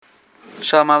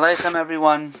Shalom Aleichem,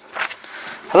 everyone.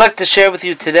 I'd like to share with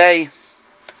you today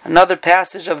another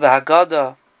passage of the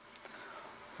Haggadah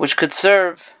which could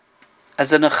serve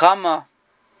as a nechama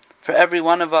for every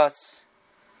one of us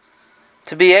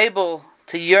to be able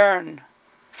to yearn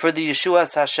for the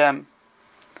Yeshuas Hashem.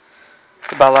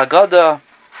 The Baal Haggadah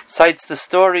cites the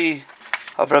story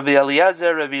of Rabbi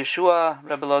Eliezer, Rabbi Yeshua,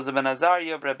 Rabbi Elazar ben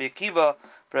Azariah, Rabbi Akiva,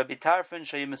 Rabbi Tarfon,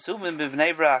 Shayim Mesumim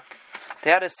b'Bnei Brak. They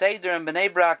had a Seder in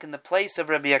Bnei Brak in the place of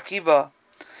Rabbi Akiva.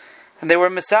 And they were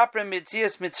Mesaprim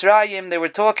Yetzias Mitzrayim. They were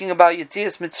talking about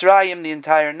Yetzias Mitzrayim the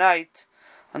entire night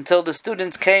until the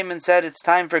students came and said it's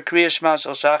time for Kriya Shema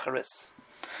Shel Shacharis.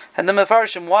 And the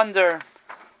Mefarshim wonder,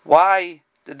 why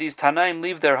did these Tanaim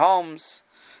leave their homes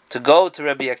to go to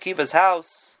Rabbi Akiva's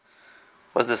house?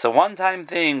 Was this a one-time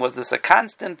thing? Was this a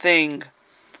constant thing?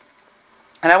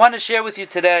 And I want to share with you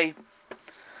today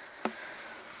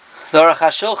the Aruch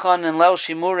HaShulchan in Leil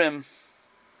Shimurim,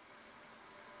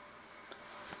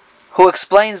 who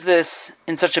explains this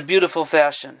in such a beautiful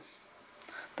fashion.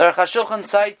 The Aruch HaShulchan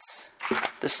cites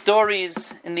the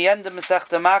stories in the end of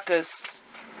Masechta Makos,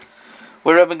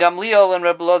 where Rabbi Gamliel and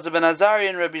Rabbi Elazar ben Azariah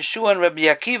and Rabbi Yeshua and Rabbi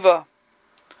Akiva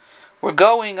were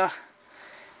going,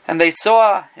 and they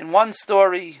saw in one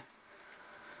story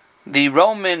the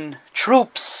Roman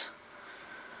troops,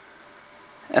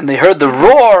 and they heard the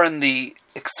roar and the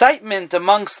excitement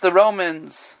amongst the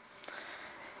Romans.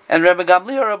 And Rabbi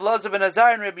Gamliel, Rabbi Elazar ben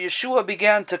Azariah, and Rabbi Yeshua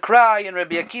began to cry, and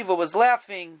Rabbi Akiva was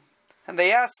laughing. And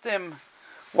they asked him,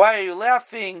 "Why are you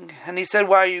laughing?" And he said,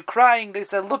 "Why are you crying?" They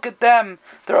said, "Look at them.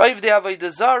 They're Ovdei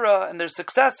Avodah Zarah, and they're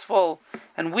successful.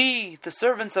 And we, the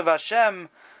servants of Hashem,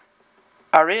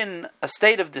 are in a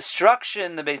state of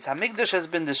destruction. The Beis Hamikdash has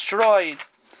been destroyed."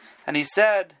 And he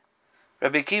said,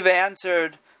 Rabbi Akiva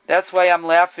answered, "That's why I'm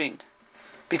laughing.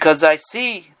 Because I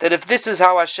see that if this is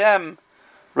how Hashem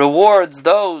rewards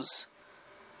those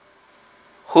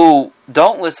who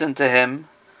don't listen to Him,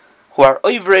 who are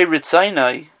Oivrei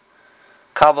Ritzainai,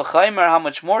 Kal v'chaimer, how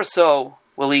much more so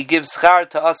will He give schar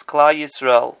to us, Klal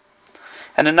Yisrael."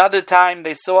 And another time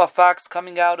they saw a fox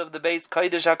coming out of the Beis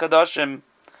Kodesh HaKadoshim,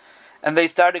 and they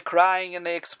started crying, and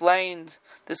they explained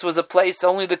this was a place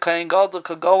only the Kohen Gadol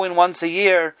could go in once a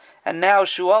year, and now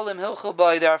Shualim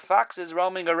Hilchel, there are foxes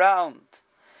roaming around.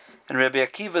 And Rabbi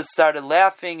Akiva started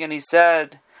laughing, and he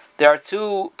said, there are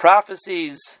two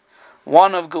prophecies,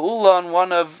 one of Geula and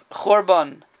one of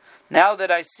Churban. Now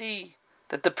that I see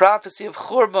that the prophecy of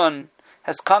Churban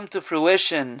has come to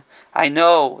fruition, I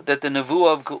know that the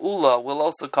Nevuah of Geula will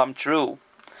also come true.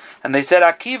 And they said,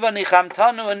 Akiva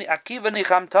nichamtanu, and Akiva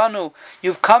nichamtanu,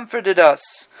 you've comforted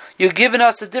us. You've given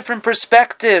us a different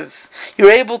perspective.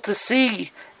 You're able to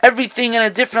see everything in a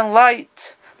different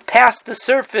light, past the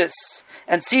surface,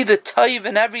 and see the toiv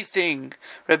in everything.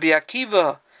 Rabbi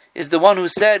Akiva is the one who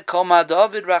said, Kol ma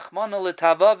David Rachmana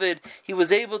l'tavavid. He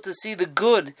was able to see the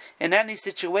good in any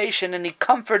situation, and he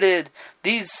comforted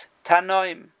these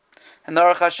Tanoim. And the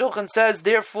Aruch HaShulchan says,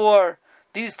 therefore,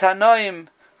 these Tanoim,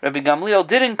 Rabbi Gamliel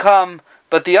didn't come,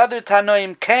 but the other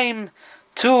Tanoim came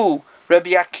to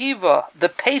Rabbi Akiva, the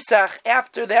Pesach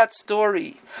after that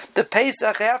story, the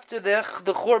Pesach after the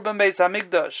Churban Beis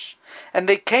Hamikdash, and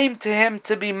they came to him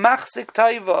to be Machzik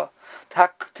Taiva,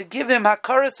 to give him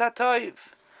Hakaras HaToiv.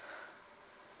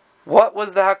 What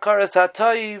was the Hakaras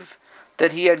HaToiv?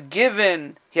 That he had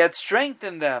given, he had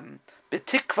strengthened them,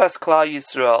 B'tikvas Klal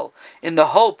Yisrael, in the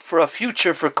hope for a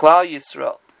future for Klal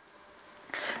Yisrael.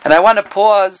 And I want to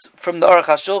pause from the Aruch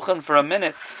HaShulchan for a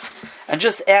minute and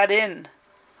just add in,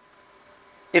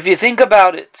 if you think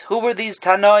about it, who were these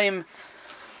Tanoim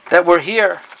that were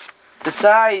here?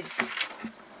 Besides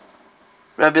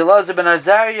Rabbi Elazar ben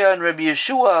Azariah and Rabbi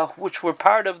Yeshua, which were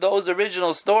part of those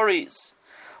original stories,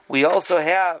 we also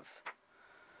have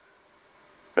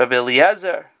Rabbi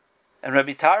Eliezer and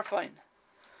Rabbi Tarfon.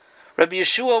 Rabbi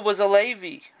Yeshua was a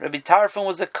Levi. Rabbi Tarfon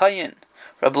was a Kohen.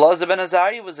 Rabbi Elazar ben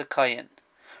Azariah was a Kohen.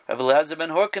 Rabbi Eliezer ben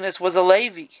Horkanis was a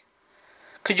Levi.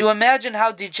 Could you imagine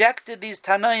how dejected these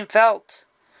Tanaim felt?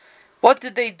 What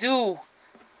did they do?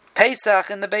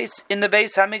 Pesach in the Beis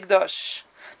Hamikdash.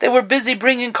 They were busy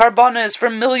bringing karbanas for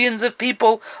millions of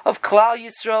people of Klal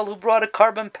Yisrael who brought a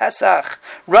karban Pesach,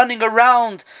 running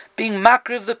around being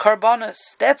makriv the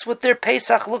karbanas. That's what their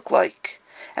Pesach looked like.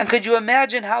 And could you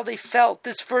imagine how they felt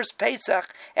this first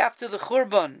Pesach after the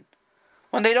Churban,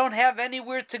 when they don't have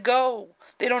anywhere to go?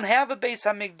 They don't have a Beis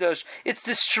Hamikdash. It's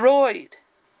destroyed.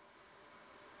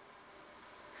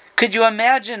 Could you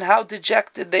imagine how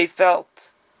dejected they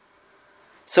felt?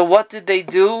 So what did they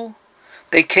do?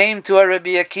 They came to a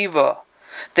Rabbi Akiva.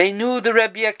 They knew the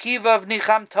Rebbe Akiva of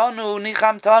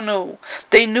Nichamtanu.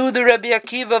 They knew the Rebbe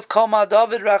Akiva of Kol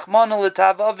David Rachmana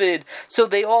L'Tav Avid. So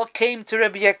they all came to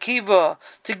Rebbe Akiva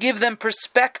to give them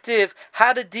perspective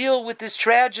how to deal with this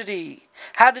tragedy,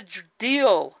 how to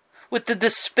deal with the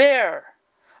despair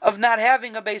of not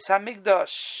having a Beis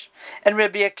Hamikdash. And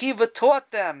Rebbe Akiva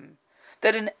taught them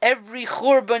that in every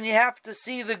Churban you have to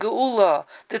see the Geula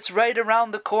that's right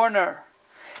around the corner.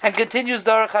 And continues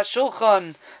the Aruch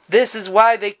HaShulchan, this is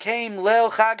why they came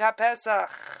Leil Chag HaPesach.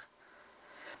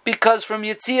 Because from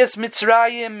Yetzias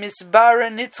Mitzrayim,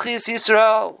 Misbara Nitzchias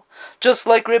Yisrael, just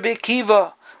like Rebbe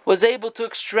Akiva was able to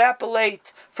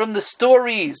extrapolate from the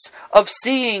stories of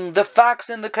seeing the fox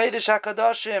in the Kodesh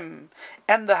HaKadoshim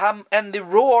and the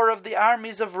roar of the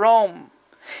armies of Rome,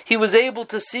 he was able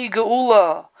to see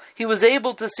Geula. He was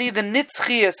able to see the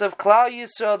Nitzchias of Klal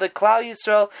Yisrael, that Klal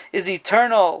Yisrael is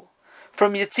eternal.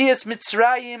 From Yetzias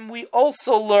Mitzrayim, we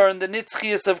also learn the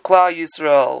Nitzchias of Klal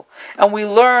Yisrael. And we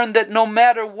learn that no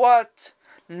matter what,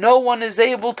 no one is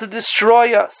able to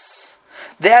destroy us.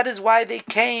 That is why they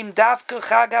came, Dafka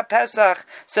Chag HaPesach,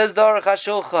 says the Aruch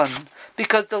HaShulchan.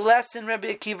 Because the lesson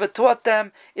Rebbe Akiva taught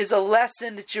them is a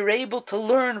lesson that you're able to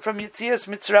learn from Yetzias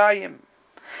Mitzrayim.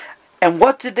 And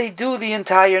what did they do the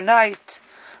entire night?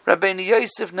 Rabbeinu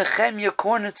Yosef Nechemya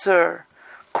Kornitzer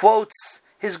quotes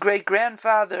his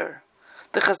great-grandfather,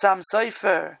 the Chasam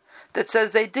Sofer, that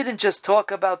says they didn't just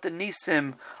talk about the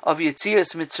Nisim of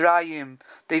Yetzias Mitzrayim,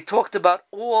 they talked about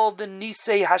all the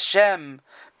Nisei Hashem,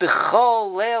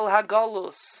 B'chol Leil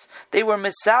HaGalus. They were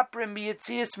Mesaprim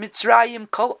Yetzias Mitzrayim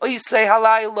Kol Oisei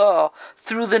Halayla,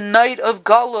 through the night of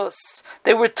Galus.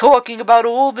 They were talking about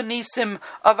all the Nisim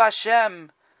of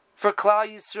Hashem for Klal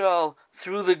Yisrael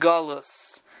through the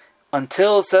Galus.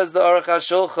 Until, says the Aruch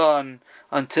HaShulchan,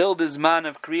 until the Zman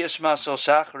of Kriya Shema Shel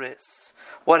Shacharis.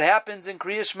 What happens in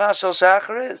Kriya Shema Shel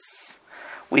Shacharis?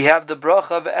 We have the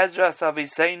bracha of Ezra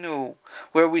Saviseinu,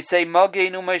 where we say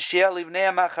Mageinu Mashiach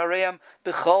Livnei Machareim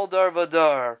B'chol Dar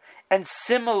V'Dar, and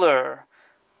similar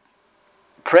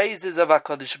praises of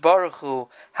HaKadosh Baruch Hu,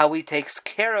 how He takes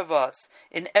care of us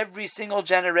in every single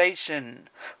generation.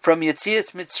 From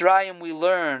Yetzias Mitzrayim we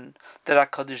learn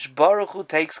that HaKadosh Baruch Hu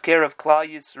takes care of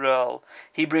Klal Yisrael.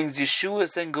 He brings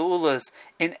Yeshuas and Geulas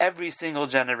in every single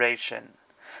generation.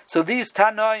 So these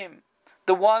Tanoim,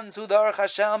 the ones who the Aruch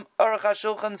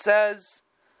HaShulchan says,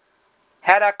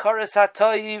 had Akaras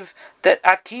HaToiv, that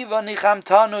Akiva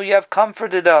Nichamtanu, you have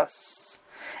comforted us.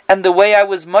 And the way I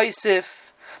was Moisif,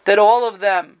 that all of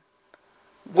them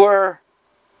were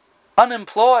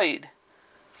unemployed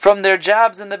from their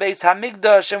jobs in the Beis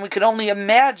Hamikdash, and we can only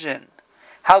imagine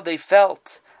how they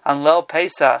felt on Leil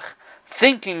Pesach,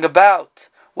 thinking about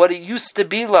what it used to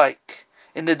be like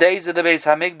in the days of the Beis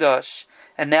Hamikdash,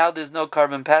 and now there's no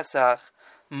Karban Pesach.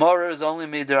 Morah is only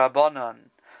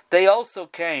Midrabanan. They also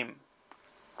came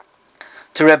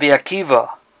to Rebbe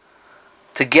Akiva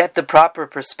to get the proper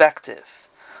perspective.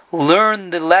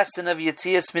 Learn the lesson of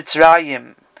Yetzias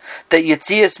Mitzrayim, that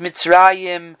Yetzias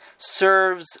Mitzrayim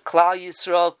serves Klal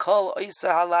Yisrael Kol Oisa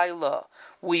Halayla.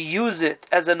 We use it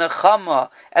as a nechama,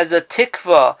 as a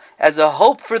tikva, as a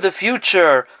hope for the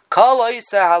future, Kol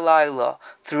Oisa Halayla,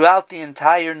 throughout the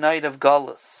entire night of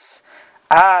Galus.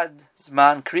 Ad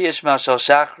Zman Kriya Shema Shel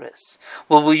Shacharis.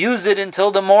 Well, we'll use it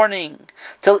until the morning,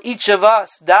 till each of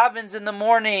us davens in the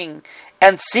morning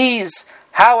and sees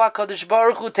how HaKadosh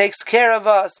Baruch Hu takes care of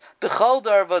us, B'chol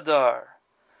Dar V'Dar.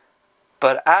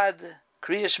 But Ad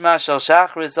Kriya Shema Shel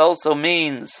Shacharis also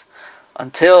means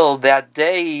until that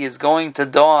day is going to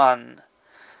dawn,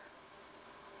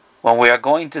 when we are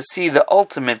going to see the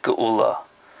ultimate Geula,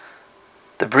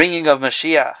 the bringing of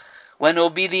Mashiach, when it will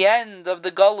be the end of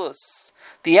the Galus,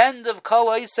 the end of Kol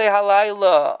Oisei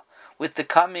Halayla, with the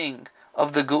coming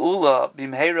of the Geula,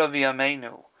 Bimheira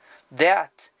V'Yameinu.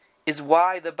 That is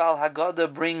why the Baal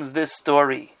Haggadah brings this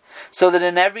story, so that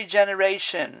in every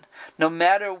generation, no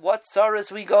matter what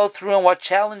sorrows we go through and what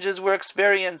challenges we're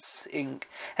experiencing,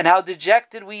 and how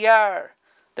dejected we are,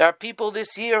 there are people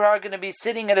this year who are going to be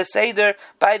sitting at a Seder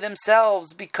by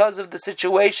themselves because of the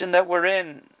situation that we're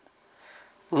in.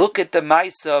 Look at the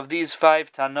Maisa of these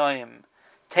 5 Tanoim.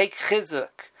 Take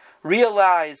Chizuk.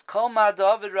 Realize, Kol Ma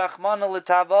David Rachmana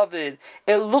L'Tav Avid.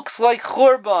 It looks like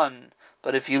Churban,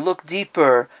 but if you look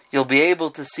deeper, you'll be able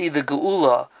to see the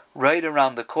Geula right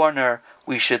around the corner.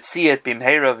 We should see it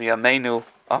Bimheira V'Yameinu.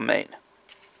 Amen.